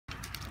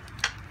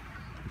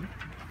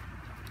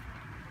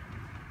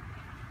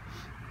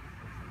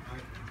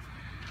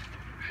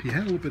You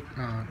had a little bit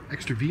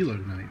extra velo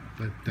tonight,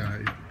 but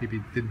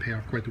maybe didn't pay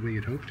off quite the way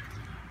you'd hoped.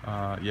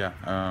 Yeah,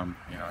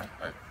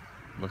 I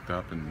looked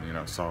up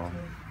and saw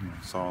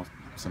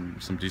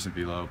some decent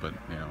velo, but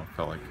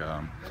felt like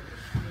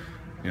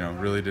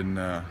really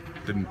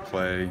didn't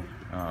play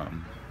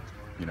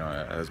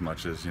as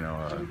much as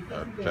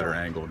a better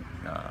angled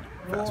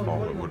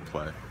fastball would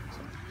play. So.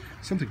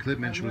 Something Clint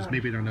mentioned was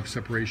maybe not enough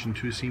separation,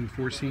 two-seam,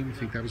 four-seam. You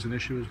think that was an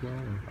issue as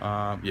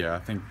well? Yeah, I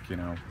think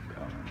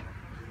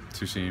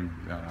two-seam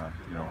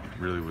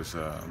really was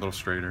a little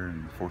straighter,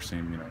 and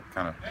four-seam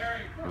kind of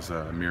was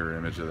a mirror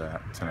image of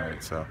that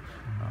tonight. So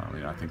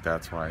I think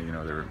that's why they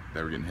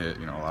were getting hit.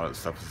 A lot of the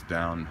stuff was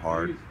down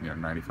hard.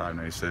 95,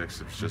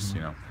 96. It was just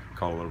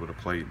caught a little bit of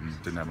plate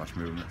and didn't have much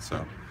movement,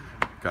 so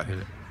got hit.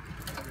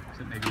 Is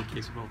it maybe a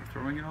case of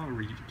overthrowing it all,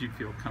 or did you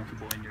feel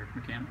comfortable in your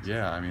mechanics?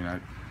 Yeah, I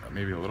mean,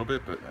 maybe a little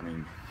bit, but I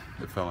mean,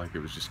 it felt like it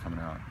was just coming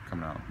out,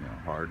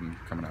 hard and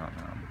coming out,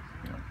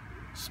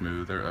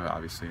 smooth.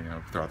 Obviously,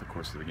 throughout the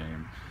course of the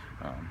game,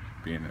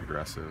 being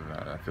aggressive.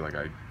 I feel like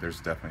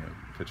there's definitely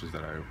pitches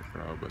that I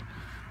overthrow, but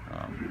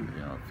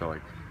it felt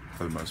like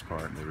for the most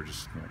part they were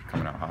just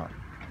coming out hot.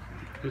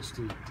 Pitch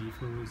to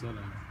defo, was that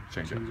a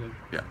change up?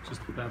 Yeah.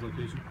 Just a bad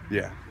location?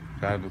 Yeah,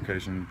 bad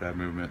location, bad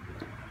movement,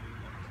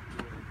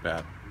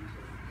 bad.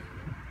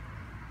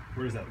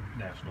 Where does that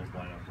Nationals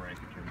lineup rank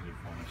in terms of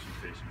how much you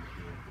facing the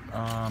field?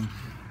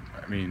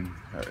 I mean,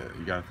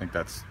 you got to think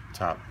that's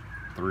top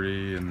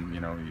 3, and you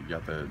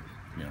got the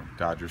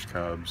Dodgers,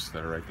 Cubs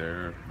that are right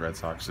there, Red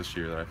Sox this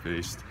year that I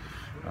faced.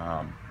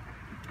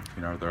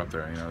 They're up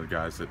there. The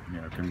guys that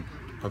can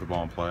put the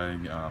ball in play.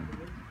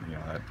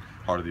 That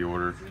heart of the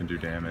order can do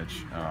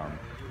damage.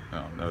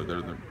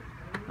 They're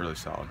really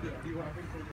solid.